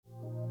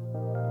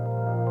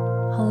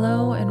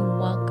Hello and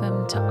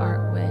welcome to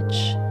Art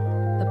Witch,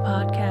 the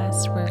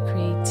podcast where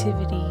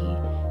creativity,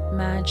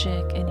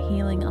 magic, and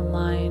healing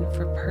align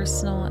for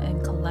personal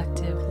and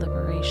collective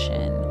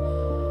liberation.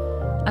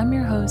 I'm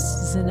your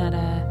host,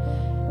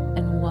 Zanetta,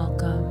 and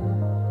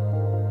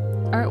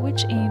welcome. Art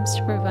Witch aims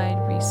to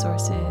provide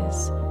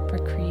resources for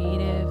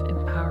creative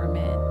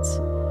empowerment,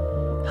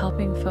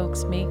 helping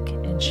folks make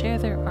and share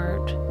their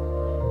art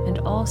and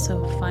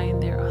also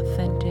find their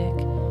authentic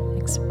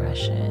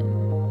expression.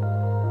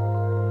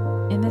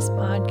 In this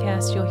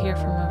podcast, you'll hear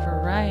from a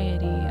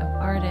variety of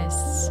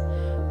artists,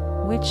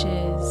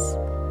 witches,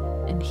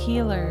 and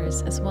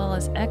healers, as well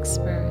as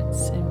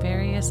experts in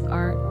various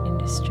art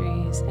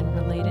industries and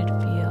related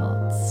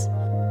fields,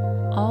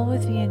 all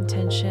with the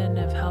intention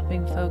of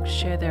helping folks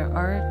share their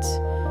art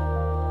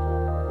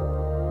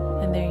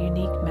and their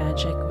unique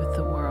magic with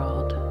the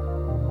world.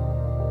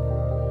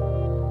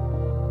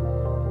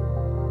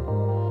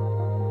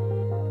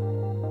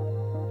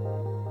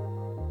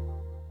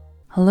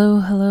 Hello,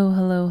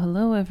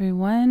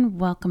 everyone.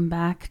 Welcome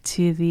back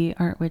to the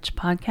Art Witch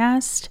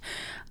podcast.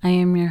 I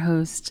am your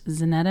host,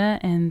 Zanetta,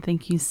 and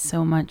thank you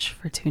so much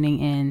for tuning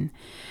in.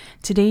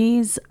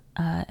 Today's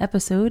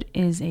episode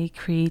is a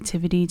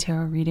creativity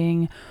tarot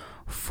reading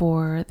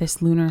for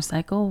this lunar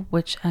cycle,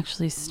 which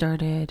actually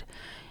started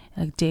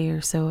a day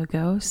or so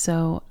ago.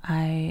 So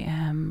I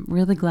am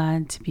really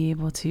glad to be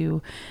able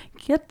to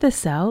get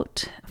this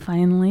out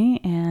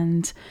finally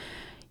and,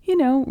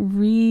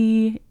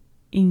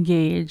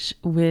 re-engage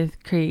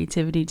with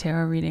creativity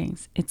tarot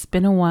readings. It's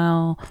been a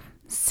while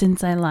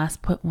since I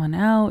last put one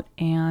out,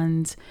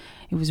 and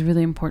it was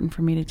really important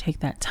for me to take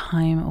that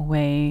time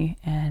away,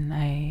 and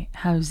I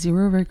have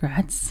zero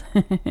regrets.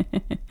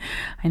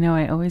 I know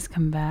I always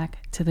come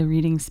back to the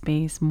reading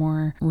space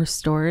more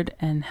restored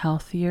and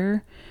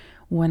healthier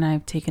when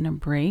I've taken a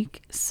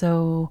break.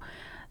 So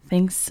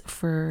thanks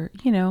for,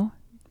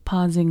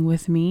 pausing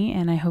with me,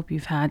 and I hope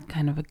you've had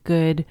kind of a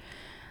good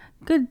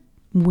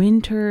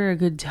winter, a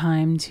good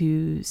time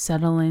to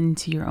settle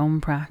into your own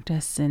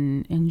practice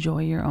and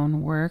enjoy your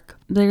own work.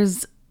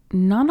 There's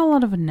not a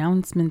lot of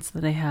announcements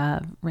that I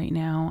have right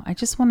now. I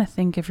just want to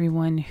thank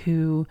everyone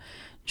who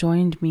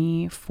joined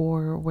me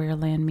for Where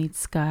Land Meets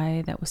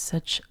Sky. That was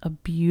such a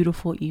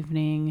beautiful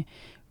evening,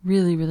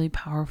 really, really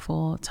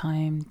powerful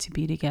time to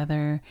be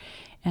together.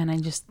 And I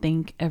just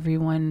thank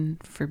everyone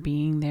for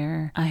being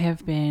there. I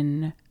have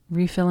been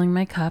refilling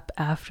my cup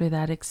after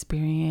that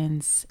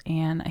experience,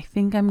 and I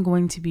think I'm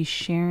going to be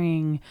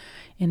sharing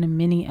in a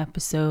mini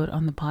episode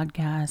on the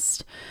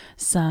podcast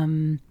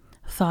some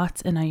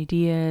thoughts and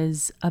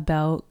ideas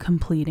about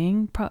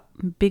completing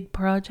big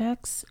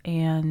projects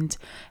and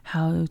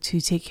how to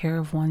take care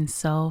of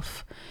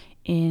oneself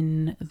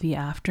in the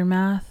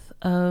aftermath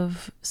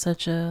of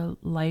such a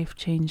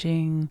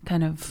life-changing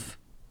kind of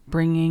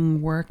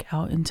bringing work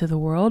out into the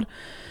world.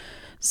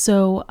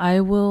 So I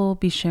will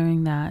be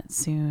sharing that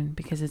soon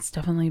because it's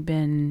definitely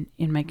been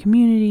in my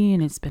community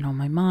and it's been on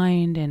my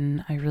mind,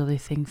 and I really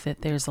think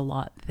that there's a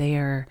lot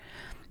there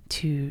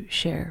to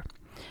share.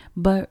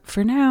 But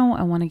for now,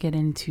 I want to get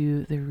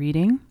into the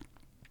reading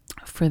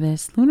for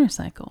this lunar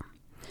cycle.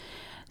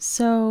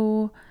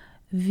 So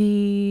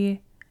the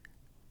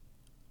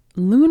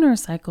lunar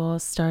cycle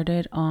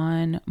started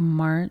on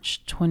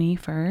March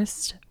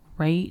 21st,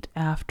 right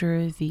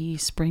after the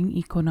spring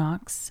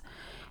equinox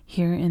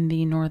here in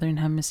the Northern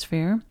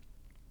Hemisphere.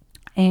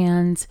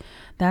 And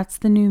that's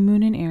the new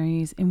moon in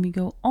Aries. And we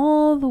go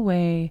all the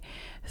way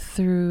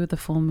through the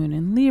full moon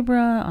in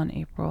Libra on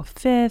April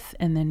 5th.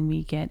 And then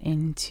we get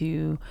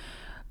into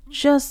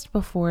just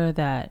before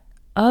that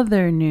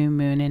other new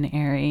moon in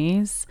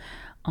Aries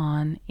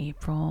on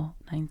April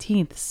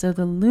 19th. So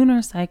the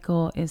lunar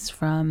cycle is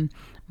from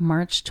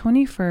March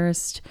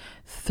 21st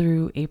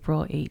through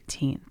April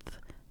 18th,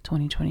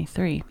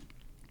 2023.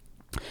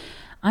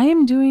 I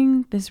am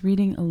doing this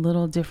reading a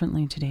little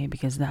differently today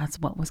because that's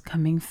what was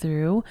coming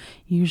through.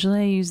 Usually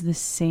I use the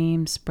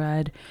same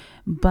spread,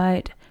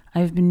 but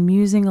I've been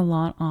musing a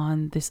lot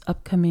on this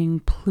upcoming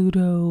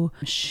Pluto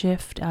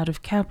shift out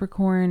of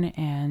Capricorn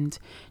and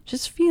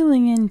just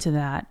feeling into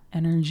that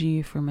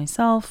energy for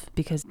myself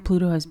because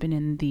Pluto has been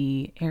in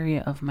the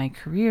area of my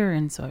career,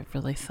 and so I've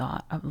really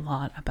thought a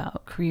lot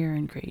about career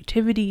and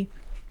creativity.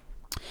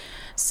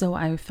 So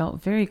I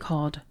felt very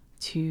called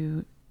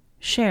to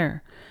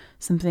share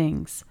some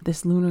things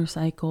this lunar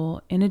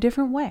cycle in a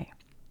different way.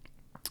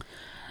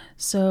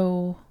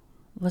 So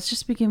let's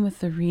just begin with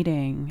the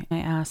reading. I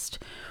asked,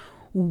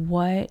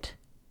 what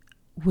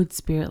would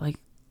Spirit like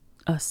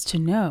us to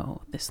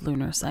know this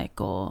lunar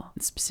cycle,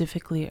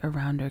 specifically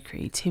around our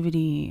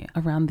creativity,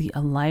 around the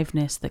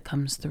aliveness that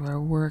comes through our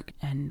work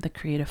and the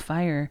creative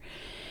fire?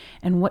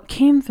 And what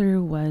came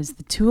through was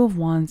the Two of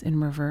Wands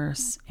in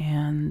reverse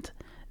and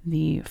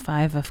the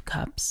Five of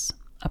Cups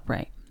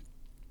upright.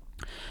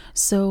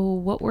 So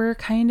what we're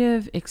kind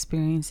of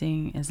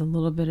experiencing is a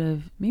little bit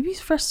of maybe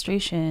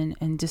frustration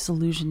and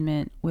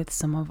disillusionment with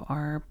some of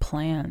our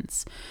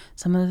plans,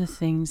 some of the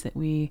things that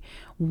we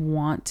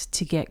want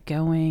to get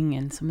going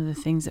and some of the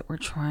things that we're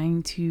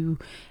trying to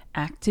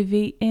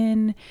activate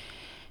in.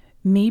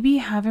 maybe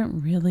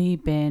haven't really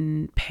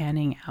been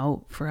panning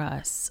out for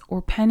us,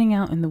 or panning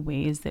out in the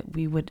ways that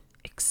we would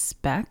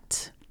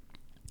expect.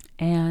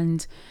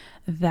 And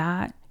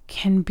that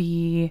can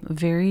be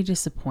very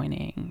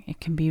disappointing. It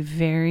can be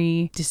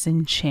very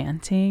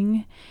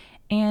disenchanting.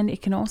 And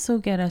it can also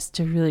get us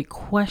to really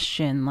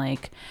question,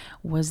 like,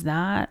 was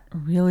that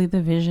really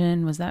the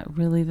vision? Was that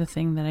really the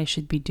thing that I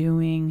should be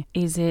doing?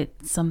 Is it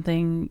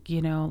something,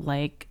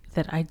 like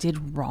that I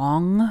did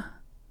wrong?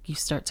 You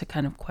start to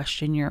kind of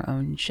question your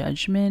own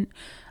judgment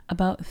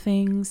about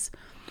things.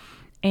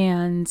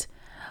 And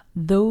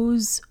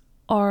those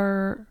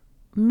are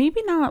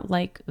maybe not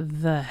like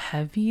the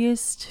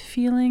heaviest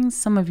feelings.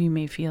 Some of you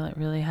may feel it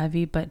really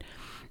heavy, but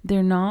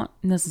they're not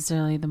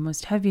necessarily the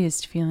most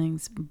heaviest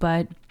feelings,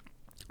 but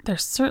they're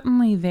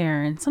certainly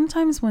there. And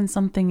sometimes when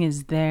something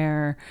is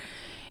there,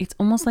 it's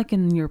almost like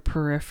in your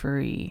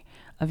periphery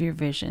of your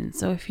vision.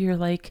 So if you're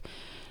like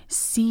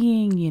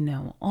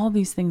seeing, all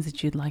these things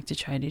that you'd like to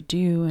try to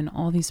do and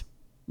all these,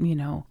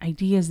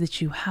 ideas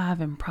that you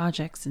have and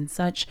projects and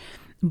such,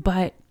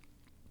 but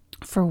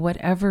for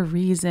whatever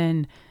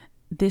reason,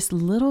 this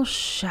little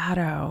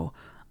shadow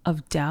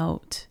of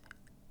doubt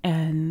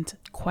and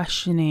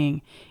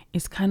questioning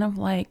is kind of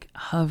like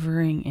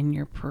hovering in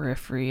your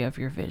periphery of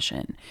your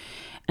vision.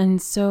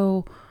 And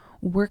so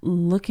we're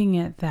looking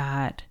at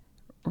that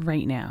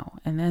right now.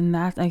 And then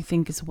that, I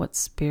think, is what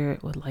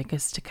Spirit would like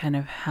us to kind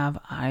of have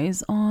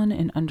eyes on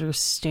and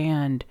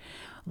understand,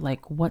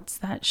 like, what's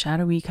that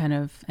shadowy kind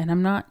of, and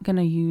I'm not going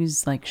to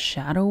use like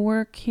shadow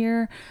work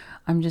here.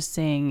 I'm just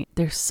saying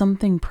there's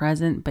something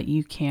present, but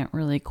you can't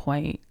really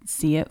quite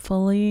see it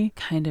fully,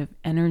 kind of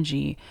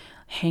energy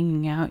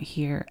hanging out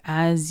here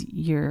as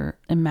you're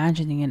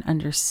imagining and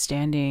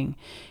understanding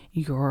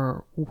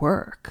your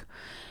work.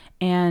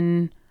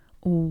 And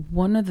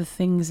one of the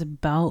things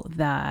about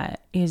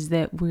that is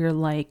that we're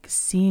like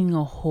seeing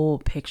a whole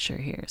picture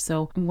here.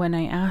 So when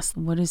I asked,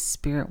 what does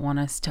Spirit want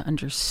us to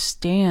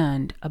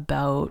understand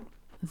about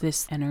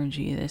this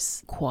energy,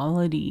 this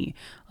quality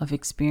of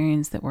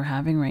experience that we're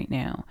having right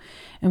now?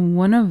 And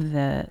one of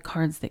the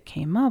cards that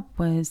came up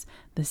was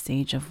the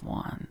Sage of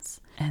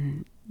Wands.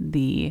 And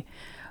the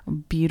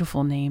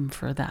beautiful name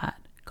for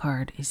that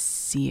card is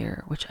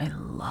Seer, which I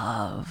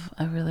love.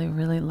 I really,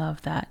 really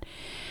love that.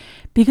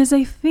 Because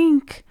I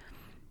think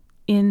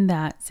in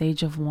that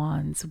Sage of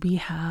Wands, we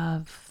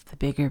have the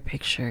bigger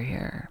picture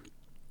here.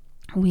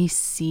 We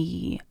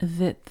see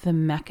that the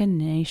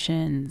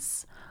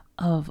machinations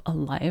of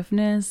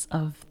aliveness,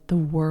 of the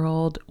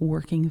world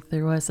working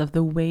through us, of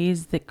the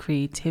ways that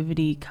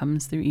creativity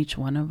comes through each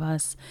one of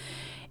us,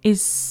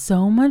 is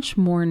so much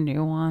more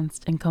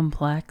nuanced and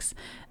complex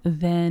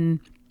than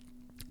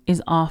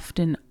is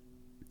often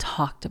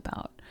talked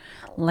about.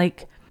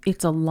 Like,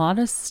 it's a lot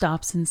of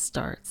stops and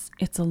starts.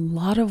 It's a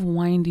lot of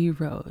windy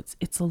roads.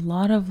 It's a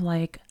lot of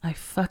like, I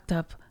fucked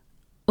up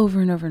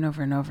over and over and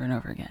over and over and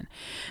over again.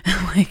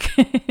 Like,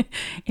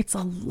 it's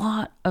a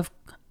lot of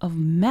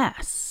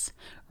mess,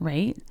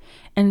 right?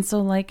 And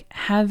so like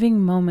having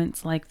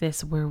moments like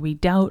this where we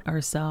doubt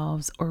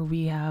ourselves, or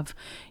we have,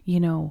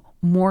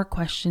 more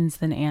questions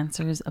than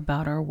answers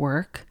about our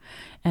work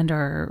and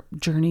our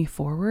journey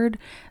forward,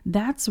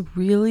 that's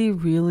really,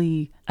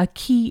 really a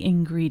key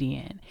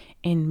ingredient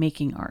in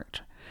making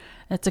art.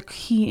 That's a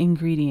key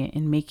ingredient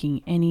in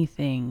making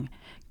anything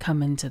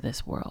come into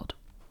this world.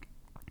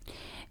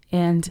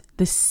 And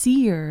the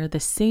Seer, the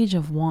Sage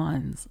of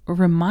Wands,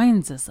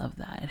 reminds us of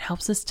that. It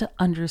helps us to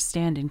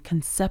understand and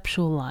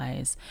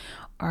conceptualize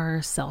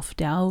our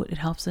self-doubt. It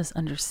helps us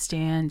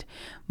understand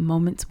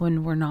moments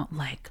when we're not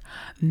like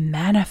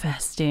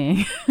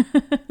manifesting.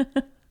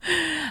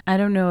 I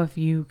don't know if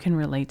you can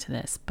relate to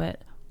this,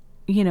 but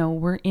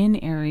we're in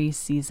Aries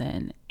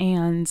season,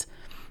 and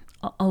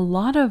a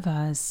lot of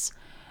us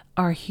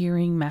are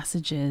hearing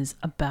messages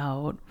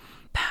about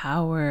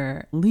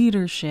power,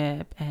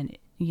 leadership, and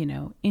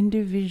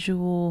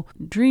individual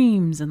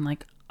dreams, and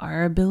like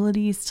our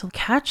abilities to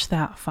catch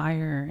that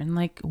fire and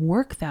like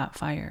work that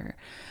fire.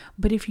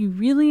 But if you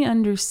really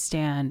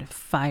understand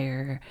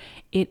fire,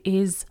 it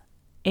is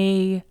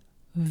a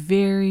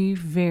very,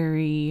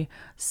 very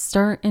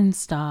start and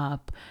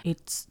stop.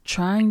 It's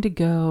trying to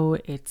go.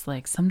 It's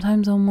like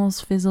sometimes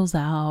almost fizzles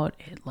out.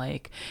 It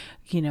like,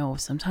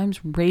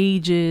 sometimes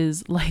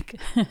rages. Like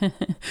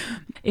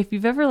if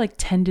you've ever like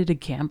tended a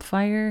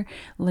campfire,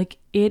 like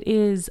it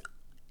is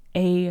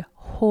a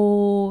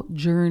whole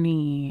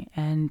journey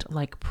and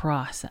like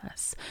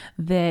process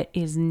that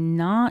is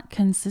not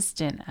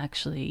consistent.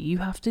 Actually, you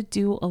have to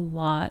do a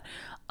lot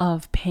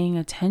of paying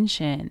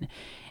attention.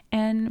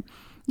 And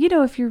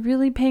if you're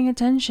really paying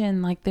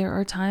attention, like there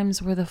are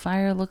times where the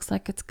fire looks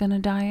like it's gonna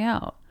die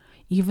out,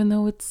 even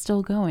though it's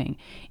still going.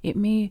 It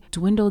may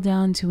dwindle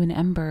down to an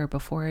ember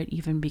before it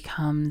even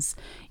becomes,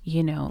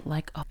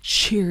 like a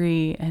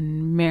cheery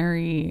and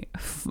merry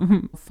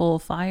full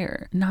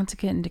fire. Not to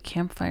get into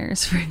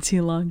campfires for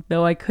too long,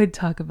 though I could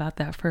talk about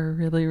that for a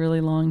really,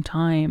 really long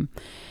time.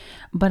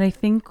 But I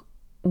think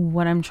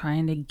what I'm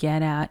trying to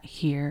get at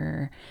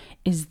here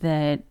is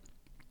that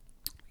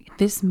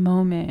this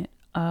moment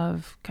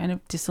of kind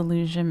of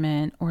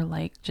disillusionment, or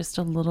like just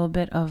a little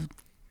bit of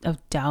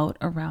doubt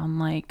around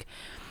like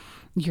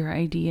your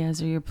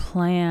ideas or your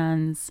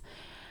plans,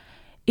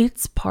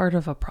 it's part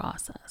of a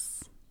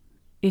process.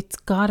 It's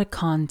got a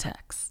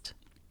context.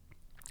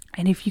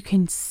 And if you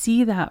can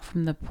see that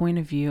from the point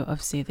of view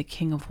of, say, the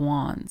King of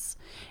Wands,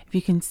 if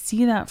you can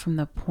see that from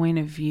the point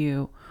of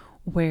view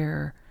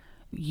where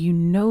you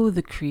know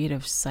the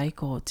creative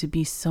cycle to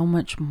be so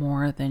much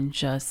more than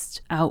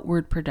just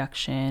outward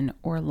production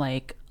or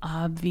like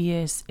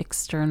obvious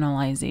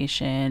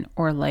externalization,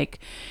 or like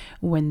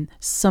when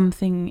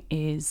something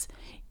is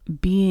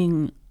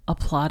being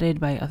applauded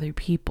by other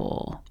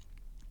people,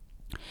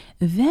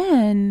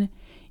 then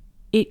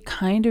it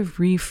kind of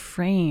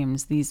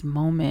reframes these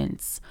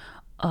moments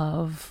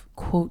of,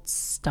 quote,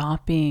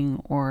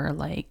 stopping or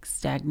like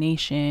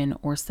stagnation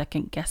or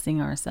second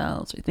guessing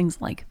ourselves or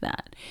things like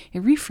that.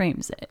 It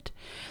reframes it.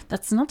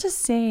 That's not to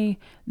say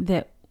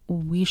that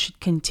we should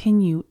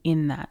continue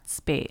in that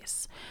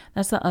space.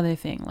 That's the other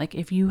thing. Like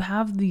if you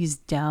have these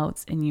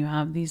doubts and you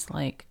have these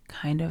like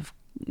kind of,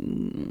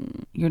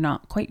 you're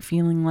not quite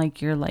feeling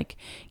like you're like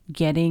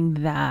getting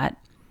that,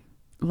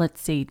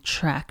 let's say,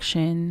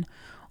 traction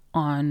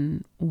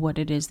on what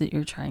it is that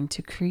you're trying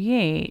to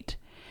create,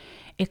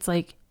 it's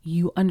like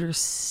you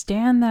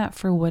understand that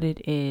for what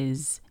it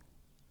is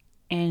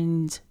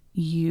and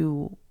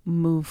you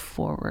move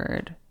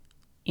forward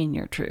in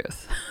your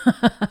truth.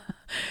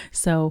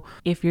 So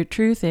if your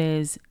truth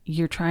is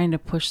you're trying to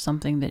push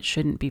something that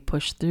shouldn't be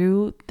pushed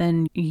through,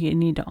 then you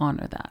need to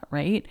honor that,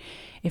 right?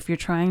 If you're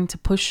trying to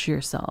push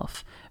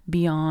yourself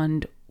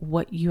beyond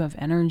what you have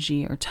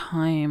energy or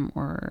time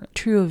or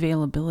true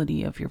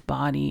availability of your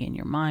body and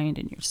your mind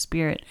and your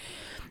spirit,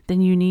 then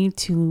you need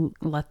to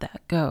let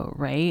that go,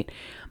 right?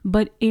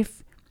 But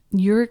if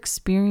you're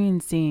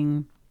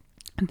experiencing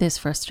this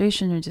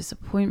frustration or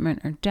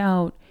disappointment or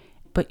doubt,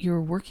 but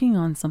you're working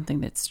on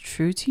something that's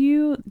true to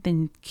you,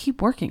 then keep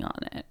working on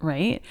it,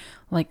 right?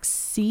 Like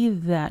see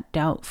that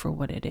doubt for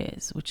what it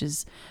is, which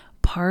is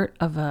part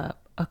of a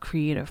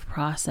creative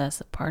process,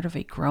 a part of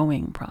a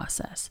growing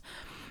process,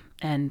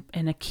 and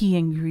a key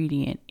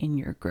ingredient in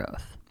your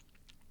growth.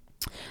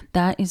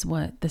 That is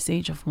what the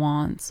Sage of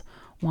Wands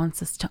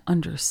wants us to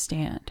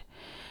understand.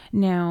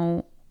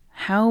 Now,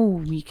 how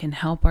we can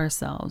help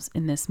ourselves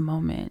in this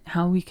moment,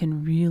 how we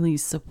can really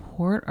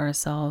support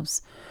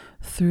ourselves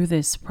through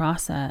this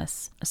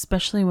process,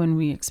 especially when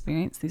we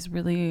experience these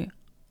really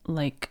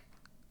like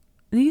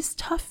these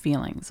tough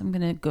feelings. I'm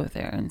going to go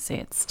there and say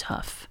it's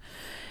tough,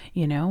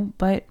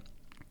 but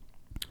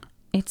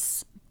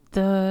it's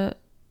the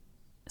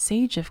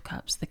Sage of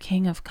Cups, the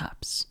King of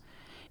Cups.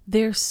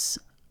 There's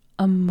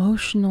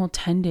emotional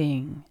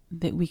tending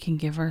that we can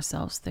give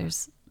ourselves.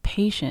 There's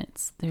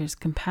patience, there's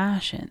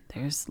compassion,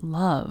 there's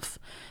love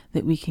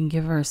that we can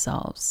give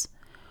ourselves.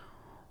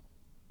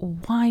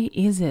 Why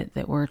is it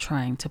that we're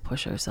trying to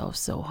push ourselves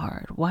so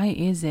hard? Why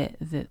is it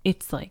that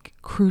it's like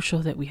crucial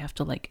that we have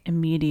to like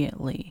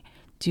immediately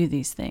do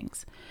these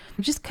things?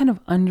 Just kind of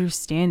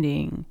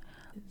understanding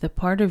the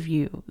part of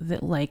you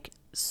that like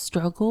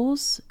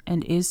struggles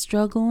and is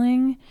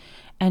struggling,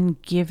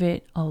 and give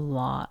it a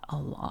lot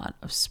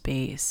of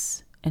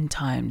space and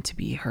time to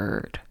be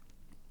heard.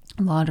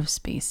 A lot of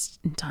space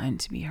and time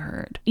to be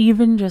heard.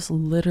 Even just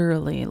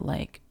literally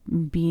like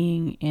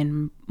being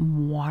in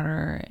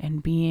water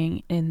and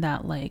being in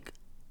that like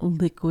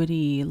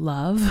liquidy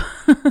love,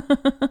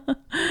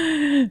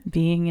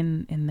 being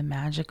in the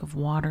magic of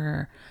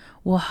water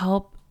will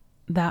help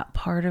that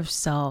part of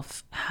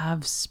self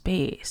have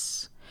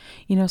space.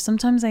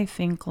 Sometimes I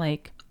think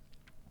like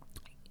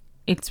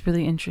it's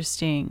really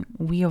interesting.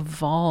 We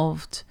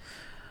evolved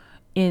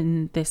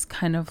in this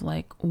kind of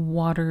like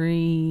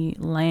watery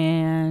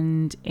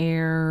land,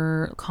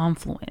 air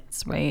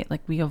confluence, right?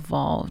 Like we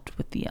evolved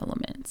with the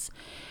elements.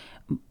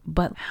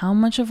 But how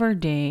much of our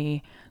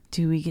day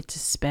do we get to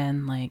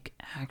spend like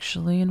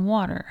actually in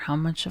water? How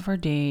much of our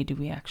day do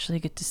we actually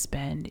get to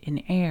spend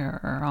in air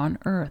or on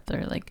earth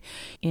or like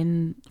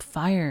in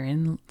fire,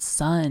 in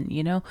sun,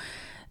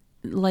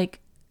 Like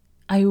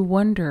I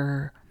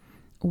wonder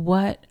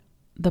what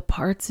the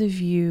parts of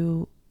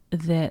you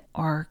that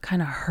are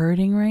kind of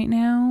hurting right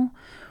now,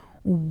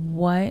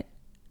 what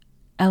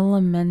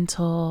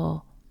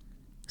elemental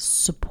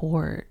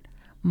support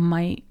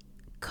might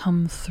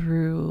come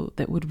through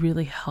that would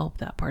really help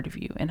that part of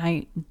you. And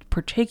I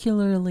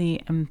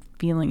particularly am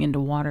feeling into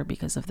water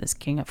because of this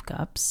King of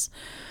Cups.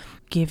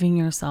 Giving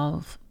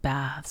yourself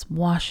baths,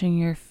 washing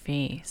your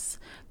face,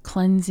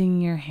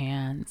 cleansing your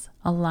hands,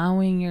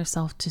 allowing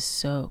yourself to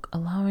soak,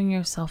 allowing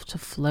yourself to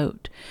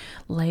float,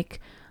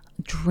 like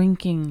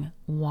drinking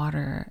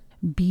water,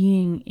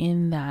 being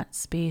in that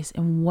space.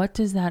 And what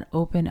does that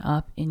open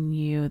up in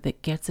you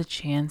that gets a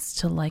chance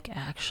to like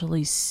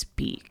actually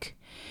speak?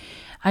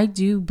 I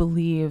do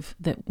believe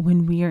that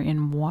when we are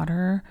in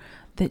water,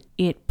 that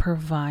it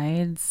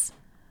provides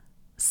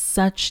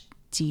such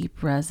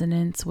deep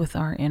resonance with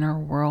our inner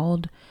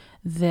world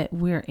that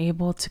we're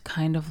able to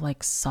kind of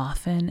like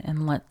soften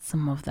and let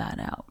some of that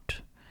out.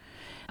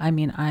 I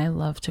mean, I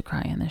love to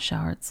cry in the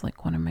shower. It's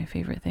like one of my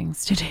favorite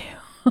things to do.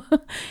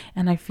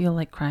 And I feel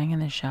like crying in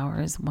the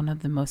shower is one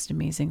of the most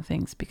amazing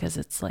things because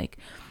it's like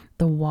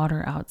the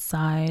water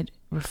outside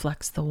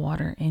reflects the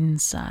water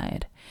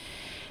inside.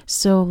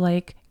 So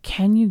like,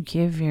 can you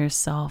give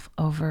yourself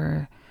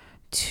over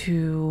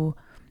to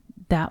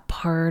that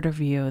part of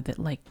you that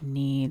like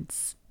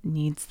needs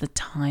the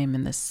time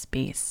and the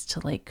space to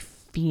like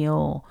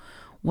feel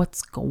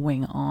what's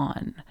going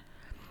on,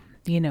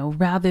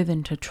 rather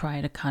than to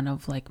try to kind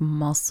of like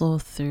muscle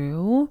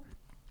through.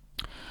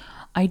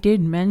 I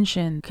did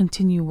mention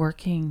continue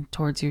working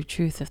towards your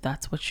truth if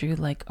that's what you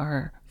like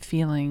are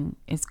feeling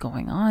is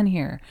going on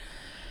here.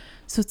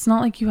 So it's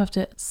not like you have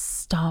to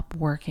stop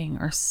working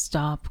or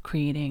stop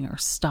creating or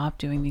stop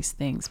doing these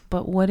things.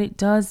 But what it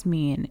does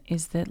mean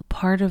is that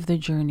part of the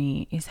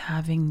journey is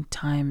having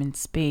time and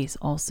space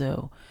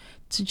also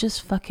to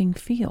just fucking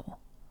feel.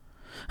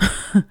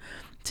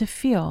 To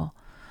feel,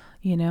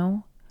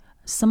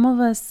 Some of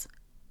us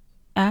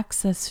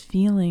access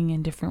feeling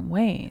in different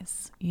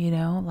ways,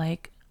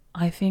 like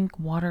I think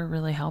water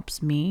really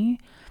helps me.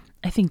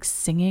 I think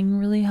singing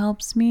really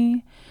helps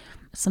me.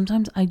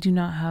 Sometimes I do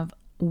not have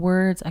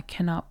words. I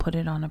cannot put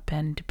it on a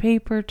pen to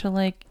paper to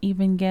like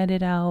even get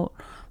it out.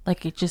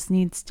 Like it just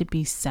needs to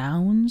be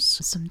sounds.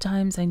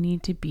 Sometimes I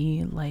need to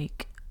be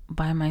like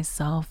by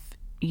myself,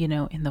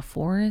 in the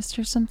forest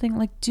or something.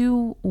 Like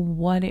do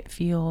what it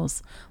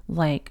feels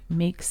like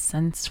makes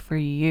sense for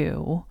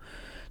you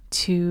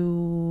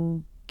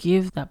to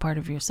give that part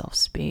of yourself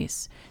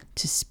space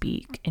to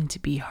speak and to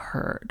be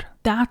heard.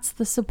 That's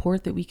the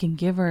support that we can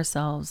give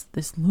ourselves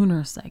this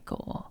lunar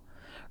cycle.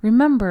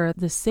 Remember,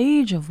 the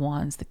Sage of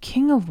Wands, the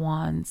King of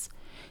Wands,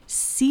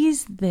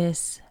 sees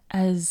this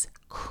as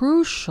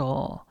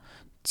crucial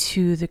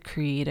to the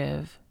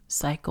creative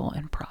cycle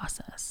and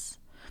process.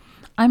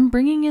 I'm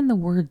bringing in the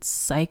word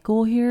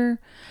cycle here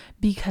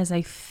because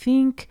I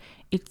think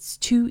it's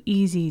too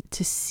easy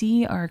to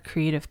see our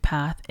creative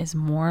path as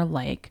more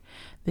like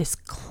this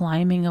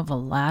climbing of a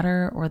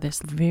ladder or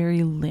this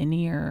very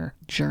linear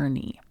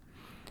journey.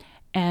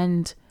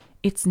 And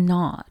it's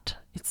not.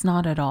 It's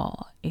not at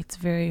all. It's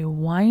very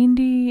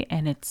windy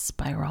and it's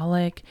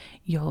spiralic.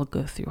 You'll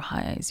go through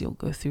highs, you'll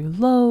go through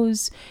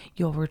lows,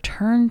 you'll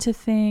return to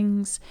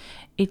things.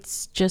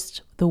 It's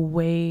just the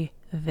way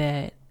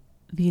that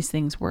these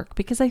things work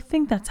because I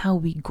think that's how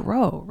we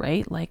grow,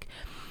 right? Like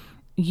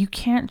you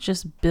can't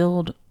just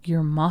build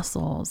your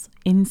muscles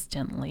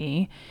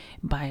instantly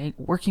by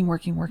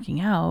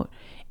working out.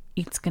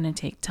 It's going to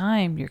take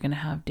time. You're going to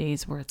have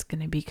days where it's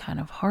going to be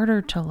kind of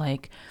harder to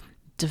like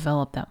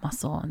develop that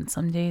muscle, and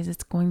some days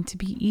it's going to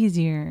be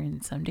easier,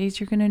 and some days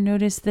you're going to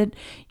notice that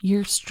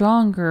you're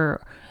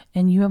stronger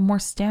and you have more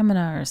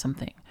stamina or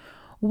something.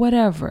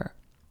 Whatever.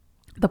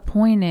 The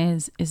point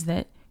is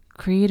that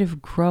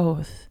creative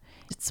growth,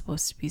 it's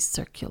supposed to be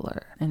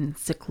circular and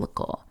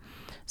cyclical.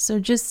 So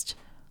just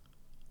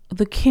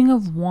the King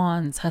of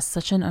Wands has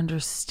such an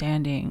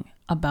understanding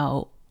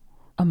about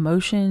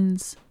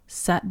emotions,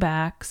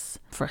 setbacks,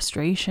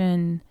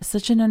 frustration,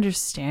 such an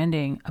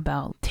understanding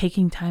about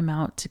taking time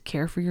out to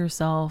care for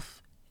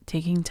yourself,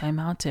 taking time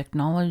out to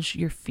acknowledge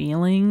your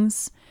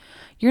feelings.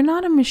 You're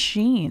not a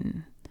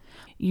machine.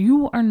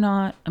 You are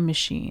not a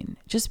machine.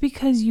 Just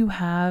because you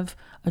have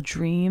a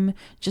dream,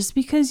 just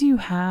because you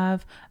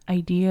have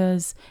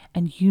ideas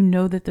and you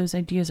know that those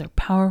ideas are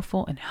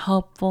powerful and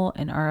helpful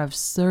and are of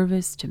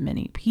service to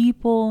many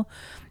people,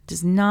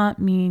 does not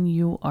mean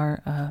you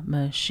are a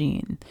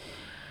machine.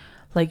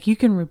 Like you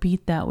can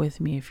repeat that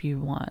with me if you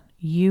want.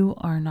 You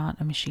are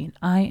not a machine.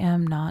 I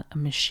am not a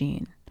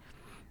machine.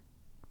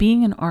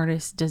 Being an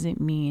artist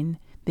doesn't mean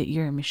that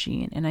you're a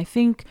machine. And I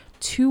think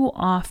too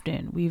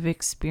often we've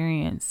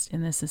experienced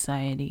in this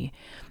society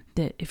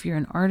that if you're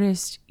an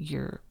artist,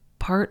 you're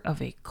part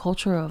of a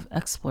culture of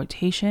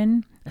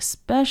exploitation,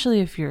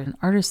 especially if you're an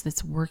artist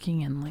that's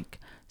working in like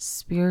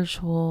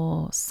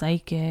spiritual,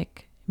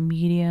 psychic,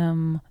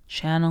 medium,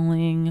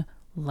 channeling,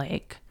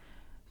 like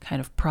kind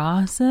of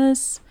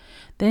process.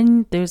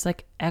 Then there's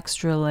like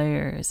extra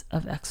layers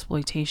of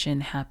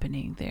exploitation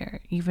happening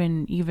there,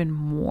 even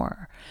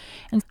more.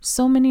 And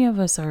so many of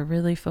us are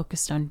really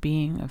focused on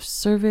being of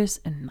service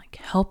and like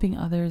helping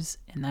others.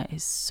 And that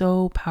is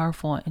so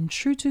powerful and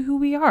true to who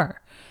we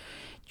are,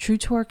 true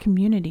to our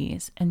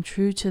communities, and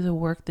true to the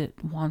work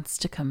that wants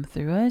to come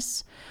through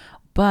us.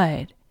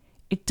 But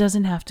it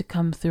doesn't have to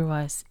come through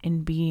us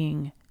in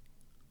being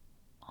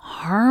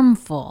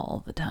harmful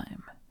all the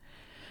time.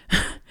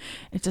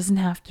 It doesn't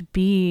have to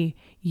be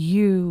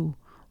you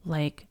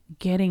like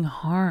getting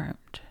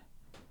harmed,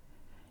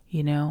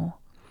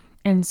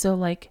 And so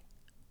like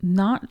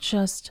not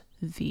just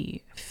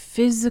the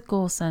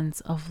physical sense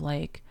of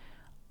like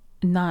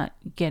not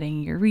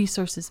getting your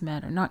resources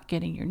met or not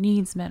getting your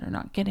needs met or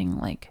not getting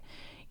like,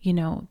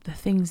 the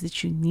things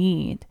that you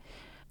need,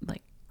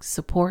 like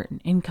support and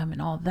income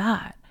and all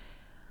that,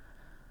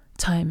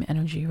 time,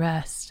 energy,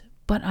 rest.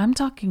 But I'm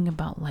talking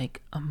about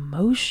like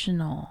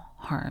emotional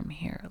harm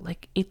here.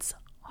 Like it's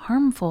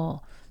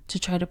harmful to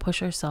try to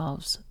push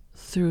ourselves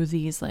through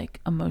these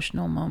like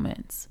emotional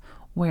moments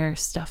where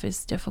stuff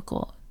is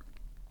difficult.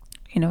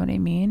 You know what I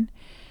mean?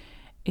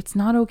 It's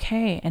not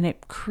okay. And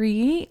it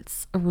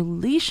creates a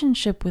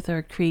relationship with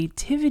our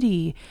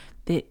creativity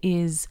that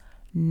is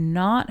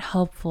not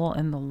helpful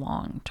in the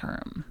long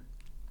term.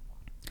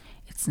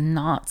 It's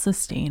not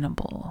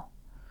sustainable.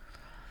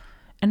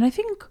 And I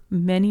think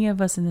many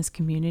of us in this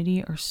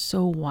community are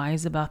so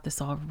wise about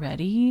this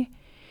already.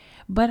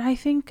 But I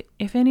think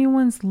if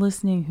anyone's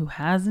listening who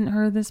hasn't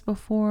heard this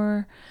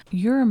before,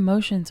 your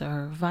emotions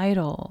are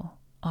vital,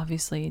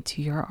 obviously,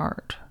 to your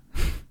art.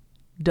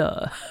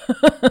 Duh.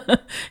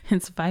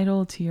 It's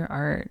vital to your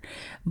art.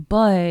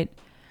 But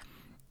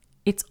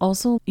it's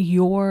also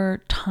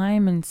your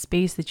time and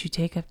space that you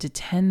take up to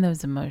tend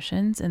those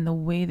emotions, and the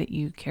way that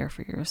you care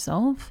for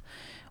yourself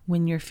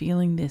when you're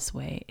feeling this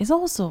way is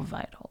also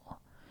vital.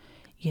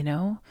 You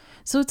know?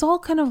 So it's all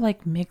kind of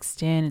like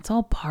mixed in. It's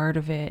all part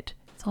of it.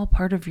 It's all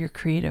part of your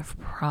creative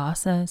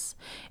process.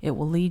 It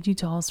will lead you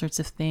to all sorts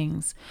of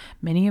things.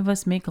 Many of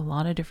us make a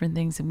lot of different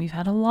things, and we've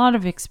had a lot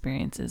of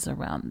experiences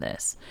around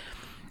this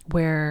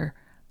where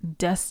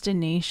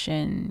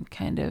destination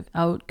kind of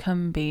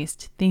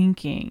outcome-based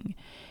thinking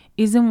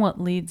isn't what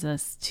leads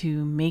us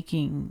to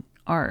making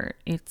art.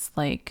 It's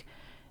like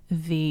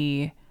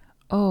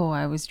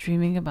I was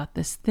dreaming about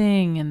this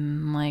thing,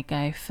 and like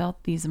I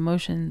felt these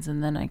emotions,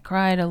 and then I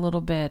cried a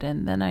little bit,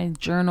 and then I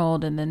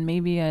journaled, and then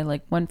maybe I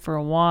like went for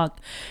a walk,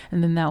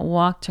 and then that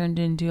walk turned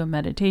into a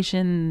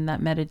meditation, and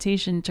that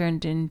meditation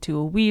turned into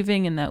a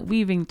weaving, and that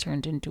weaving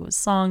turned into a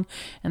song,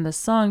 and the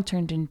song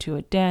turned into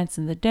a dance,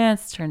 and the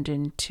dance turned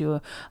into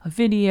a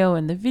video,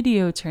 and the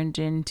video turned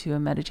into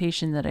a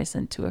meditation that I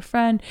sent to a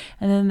friend,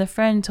 and then the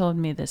friend told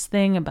me this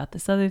thing about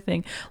this other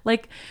thing.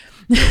 Like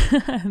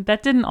that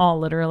didn't all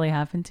literally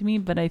happen to me,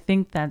 but I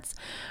think that's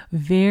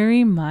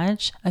very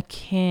much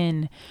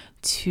akin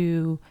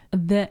to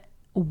the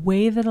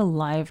way that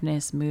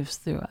aliveness moves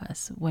through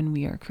us when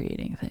we are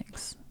creating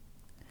things.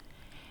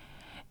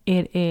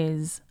 It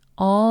is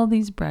all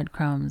these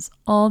breadcrumbs,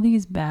 all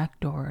these back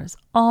doors,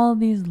 all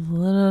these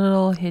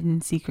little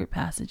hidden secret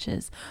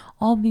passages,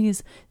 all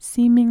these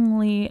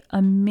seemingly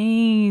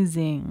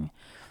amazing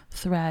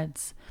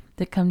threads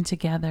that come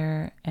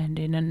together, and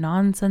in a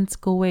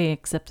nonsensical way,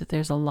 except that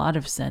there's a lot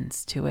of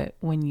sense to it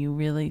when you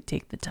really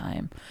take the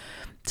time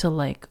to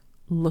like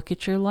look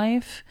at your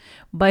life.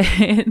 But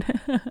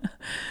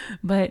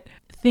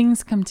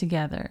things come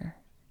together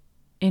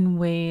in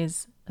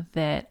ways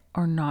that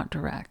are not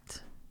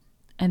direct,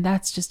 and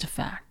that's just a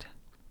fact.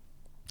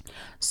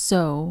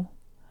 So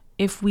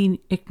if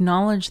we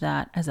acknowledge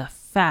that as a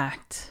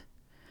fact,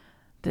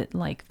 that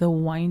like the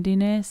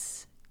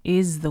windiness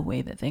is the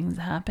way that things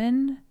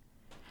happen,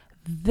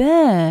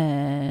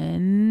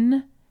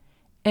 then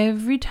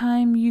every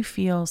time you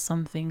feel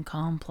something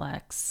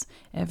complex,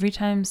 every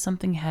time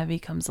something heavy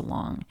comes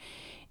along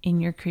in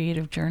your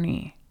creative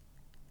journey,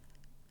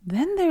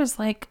 then there's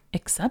like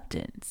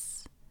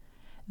acceptance.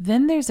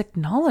 Then there's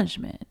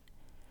acknowledgement.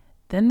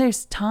 Then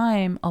there's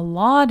time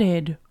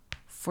allotted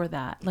for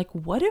that. Like,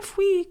 what if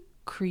we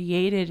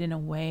created in a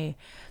way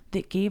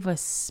that gave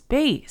us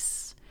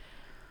space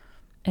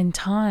and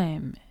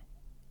time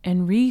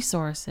and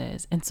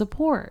resources and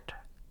support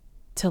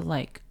to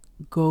like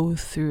go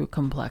through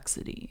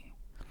complexity?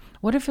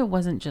 What if it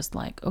wasn't just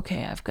like,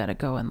 okay, I've got to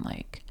go and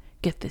like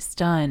get this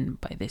done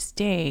by this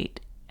date,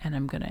 and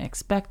I'm going to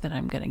expect that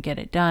I'm going to get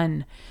it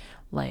done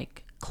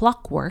like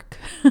clockwork,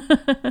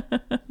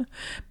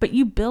 but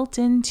you built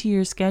into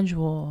your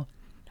schedule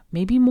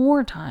maybe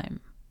more time,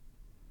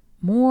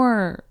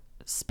 more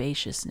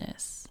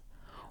spaciousness,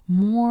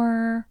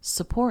 more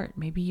support.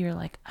 Maybe you're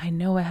like, I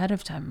know ahead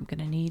of time I'm going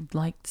to need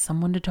like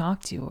someone to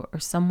talk to, or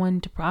someone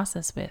to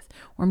process with,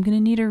 or I'm going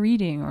to need a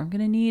reading, or I'm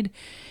going to need,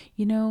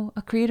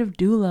 a creative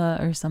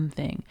doula or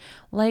something.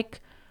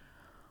 Like,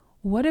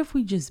 what if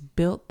we just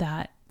built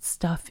that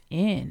stuff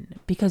in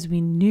because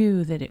we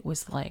knew that it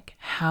was like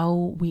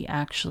how we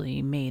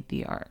actually made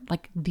the art?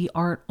 Like, the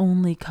art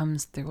only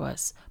comes through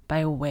us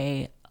by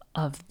way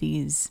of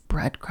these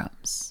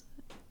breadcrumbs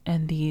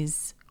and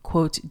these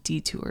quote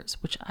detours,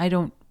 which I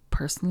don't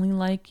personally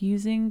like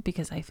using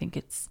because I think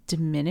it's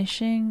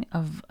diminishing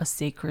of a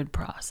sacred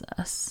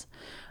process.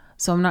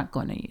 So I'm not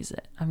going to use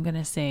it. I'm going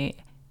to say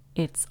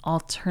it's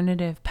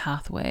alternative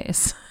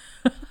pathways.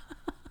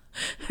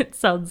 It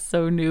sounds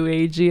so new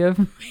agey of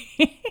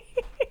me.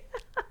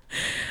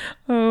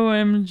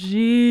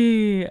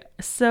 OMG.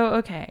 So,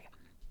 okay.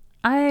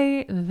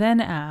 I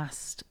then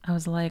asked, I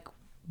was like,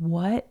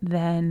 what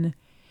then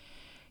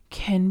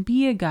can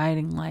be a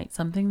guiding light?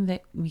 Something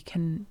that we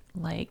can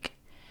like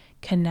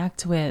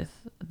connect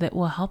with that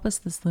will help us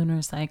this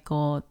lunar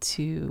cycle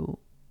to,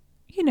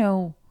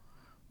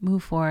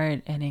 move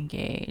forward and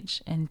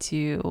engage and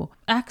to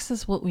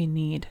access what we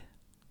need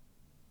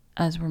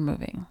as we're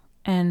moving.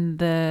 And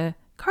the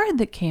card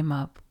that came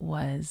up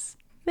was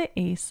the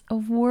Ace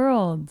of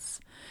Worlds.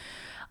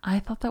 I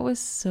thought that was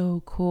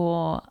so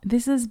cool.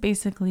 This is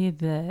basically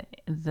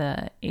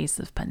the Ace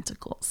of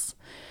Pentacles.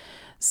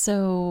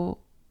 So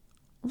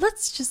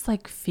let's just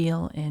like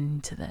feel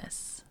into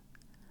this.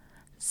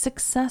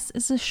 Success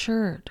is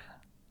assured.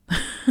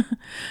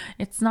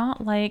 It's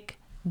not like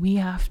we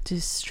have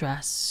to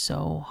stress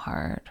so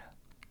hard.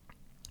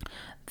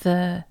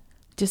 The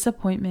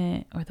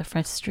disappointment or the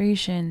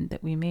frustration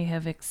that we may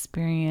have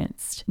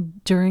experienced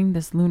during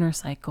this lunar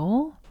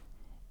cycle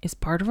is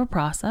part of a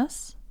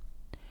process.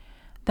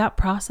 That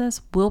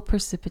process will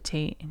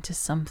precipitate into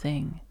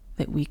something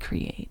that we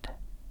create.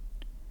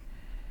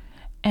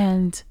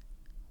 And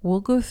we'll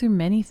go through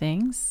many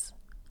things,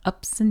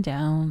 ups and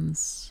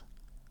downs,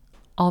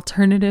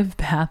 alternative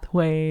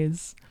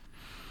pathways,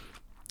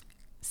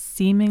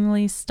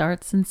 seemingly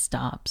starts and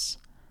stops,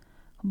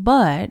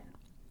 but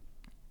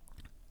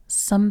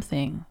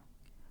something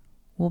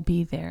will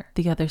be there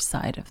the other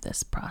side of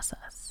this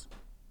process.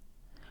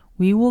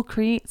 We will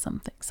create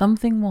something.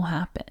 Something will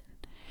happen,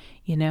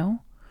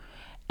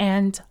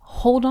 and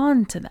hold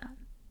on to that.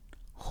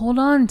 Hold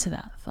on to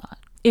that thought.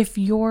 If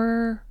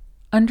your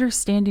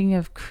understanding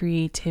of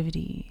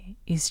creativity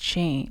is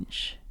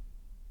change,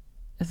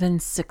 then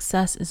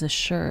success is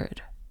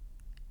assured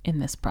in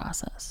this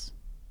process.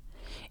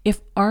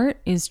 If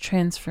art is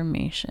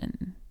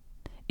transformation,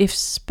 if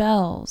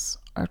spells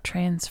are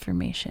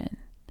transformation,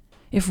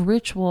 if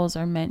rituals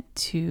are meant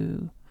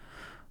to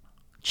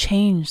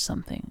change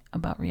something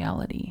about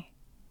reality,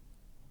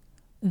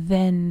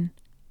 then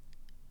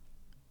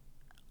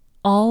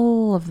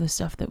all of the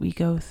stuff that we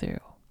go through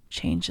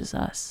changes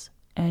us,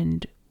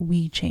 and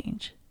we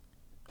change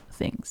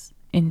things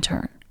in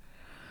turn.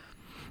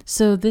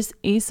 So this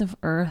Ace of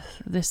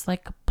Earth, this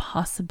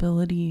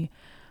possibility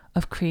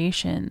of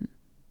creation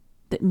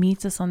that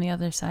meets us on the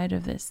other side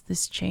of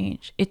this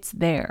change, it's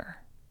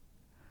there.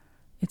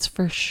 It's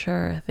for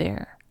sure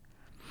there.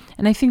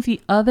 And I think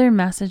the other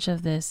message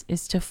of this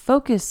is to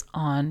focus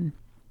on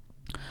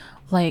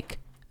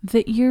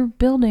that you're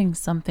building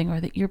something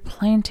or that you're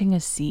planting a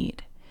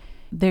seed.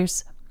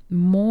 There's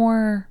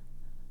more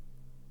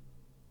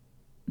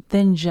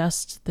than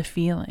just the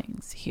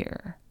feelings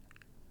here.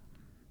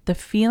 The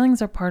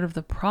feelings are part of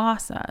the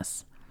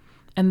process,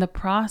 and the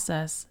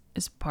process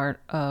is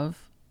part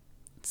of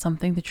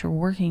something that you're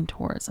working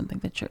towards, something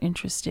that you're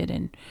interested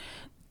in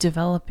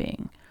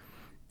developing.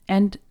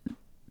 And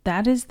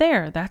that is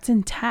there, that's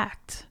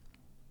intact.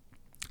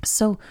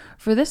 So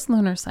for this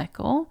lunar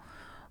cycle,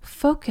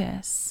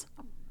 focus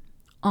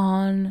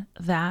on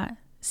that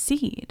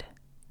seed.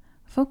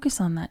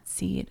 Focus on that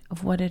seed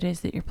of what it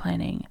is that you're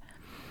planning.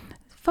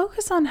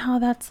 Focus on how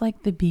that's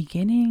the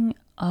beginning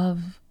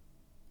of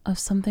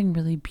something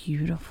really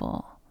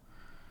beautiful.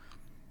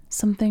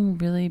 Something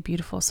really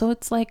beautiful. So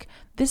it's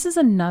this is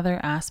another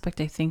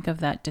aspect, I think, of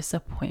that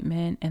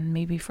disappointment and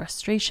maybe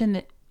frustration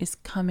that is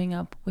coming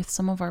up with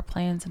some of our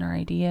plans and our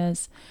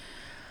ideas.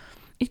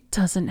 It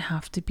doesn't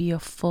have to be a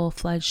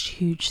full-fledged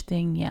huge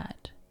thing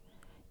yet.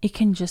 It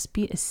can just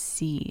be a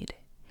seed.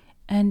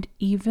 And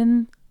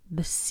even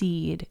the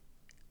seed,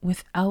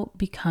 without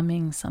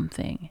becoming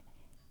something,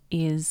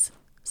 is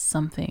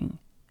something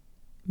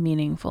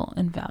meaningful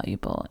and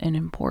valuable and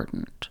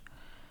important.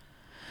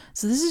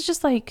 So this is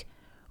just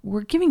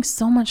we're giving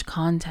so much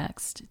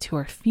context to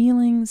our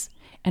feelings,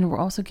 and we're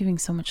also giving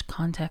so much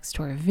context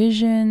to our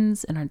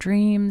visions and our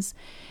dreams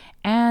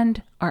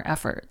and our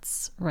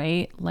efforts,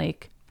 right?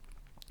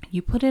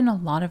 You put in a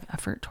lot of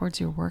effort towards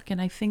your work,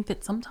 and I think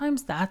that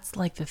sometimes that's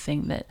the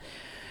thing that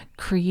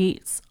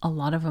creates a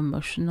lot of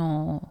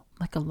emotional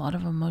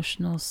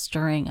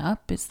stirring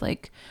up. It's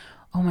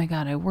oh my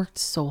God, I worked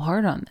so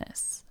hard on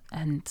this,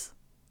 and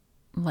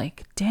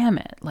damn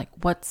it,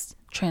 what's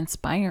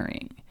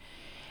transpiring?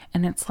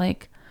 And it's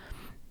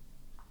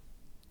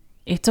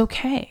it's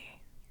okay.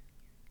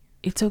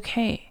 It's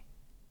okay.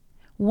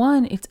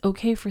 One, it's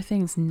okay for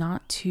things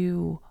not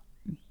to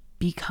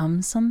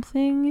become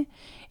something.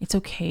 It's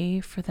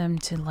okay for them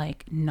to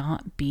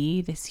not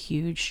be this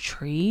huge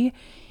tree,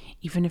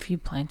 even if you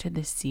planted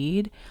the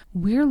seed.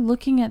 We're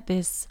looking at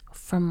this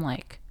from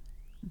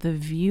the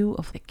view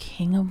of the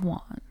King of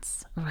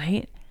Wands,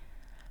 right?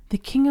 The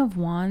King of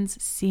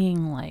Wands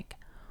seeing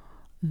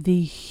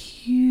the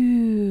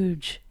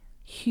huge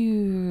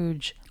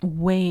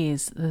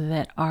ways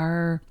that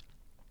our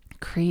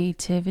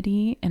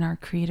creativity and our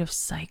creative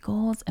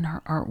cycles and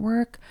our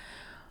artwork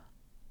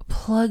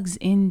plugs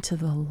into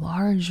the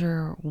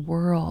larger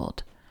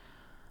world,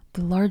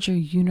 the larger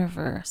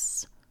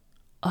universe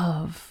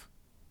of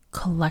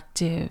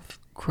collective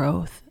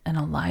growth and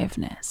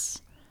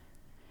aliveness.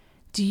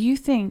 Do you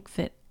think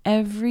that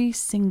every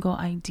single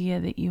idea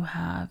that you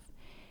have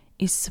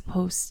is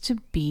supposed to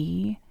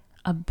be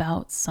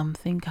about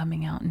something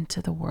coming out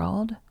into the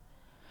world?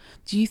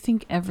 Do you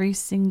think every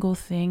single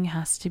thing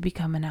has to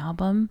become an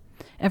album?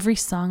 Every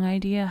song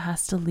idea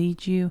has to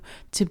lead you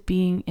to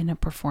being in a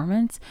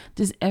performance?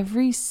 Does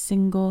every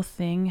single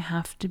thing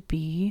have to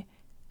be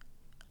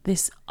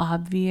this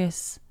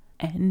obvious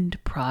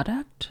end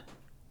product?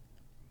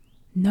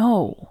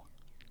 No.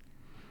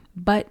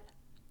 But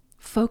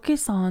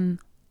focus on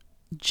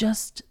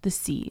just the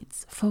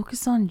seeds.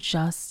 Focus on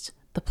just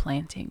the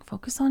planting.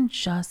 Focus on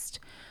just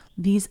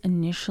these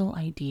initial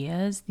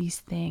ideas, these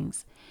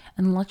things,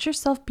 and let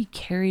yourself be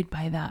carried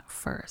by that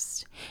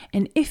first.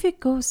 And if it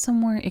goes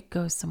somewhere, it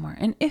goes somewhere.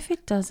 And if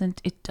it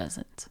doesn't, it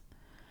doesn't.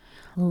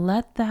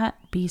 Let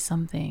that be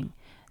something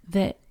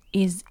that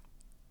is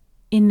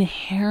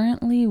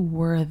inherently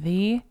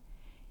worthy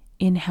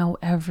in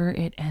however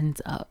it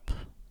ends up.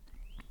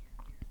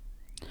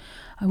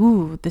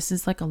 Ooh, this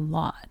is like a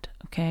lot,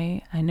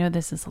 okay? I know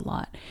this is a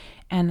lot.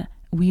 And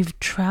we've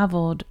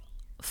traveled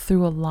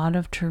through a lot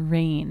of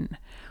terrain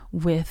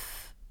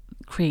with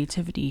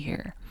creativity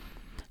here.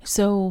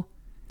 So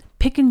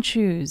pick and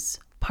choose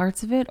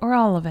parts of it or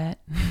all of it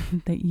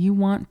that you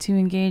want to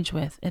engage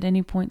with at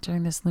any point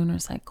during this lunar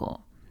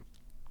cycle.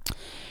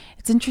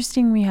 It's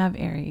interesting we have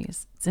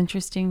Aries. It's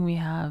interesting we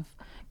have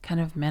kind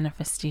of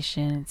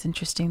manifestation. It's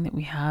interesting that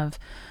we have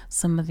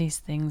some of these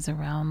things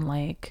around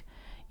like,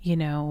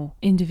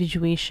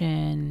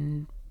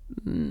 individuation,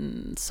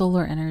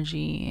 solar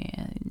energy,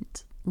 and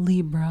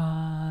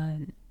Libra,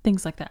 and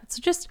things like that.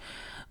 So just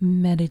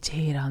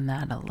meditate on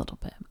that a little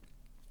bit.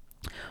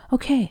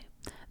 Okay,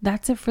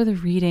 that's it for the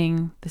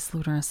reading this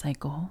lunar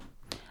cycle.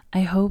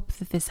 I hope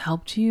that this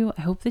helped you.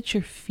 I hope that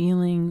you're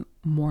feeling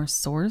more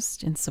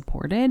sourced and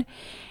supported.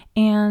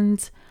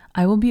 And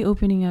I will be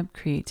opening up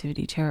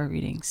Creativity Tarot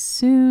readings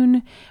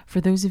soon.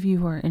 For those of you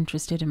who are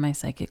interested in my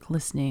psychic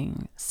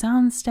listening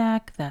sound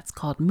stack, that's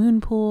called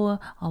Moonpool.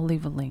 I'll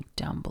leave a link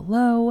down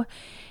below.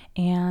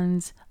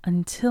 And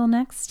until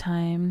next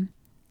time,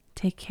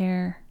 take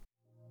care.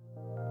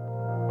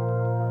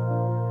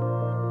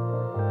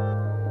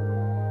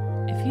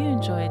 If you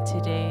enjoyed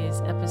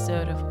today's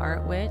episode of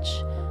Art Witch,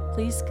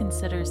 please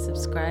consider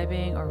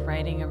subscribing or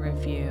writing a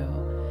review.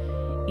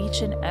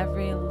 Each and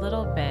every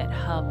little bit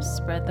helps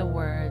spread the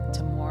word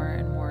to more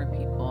and more people.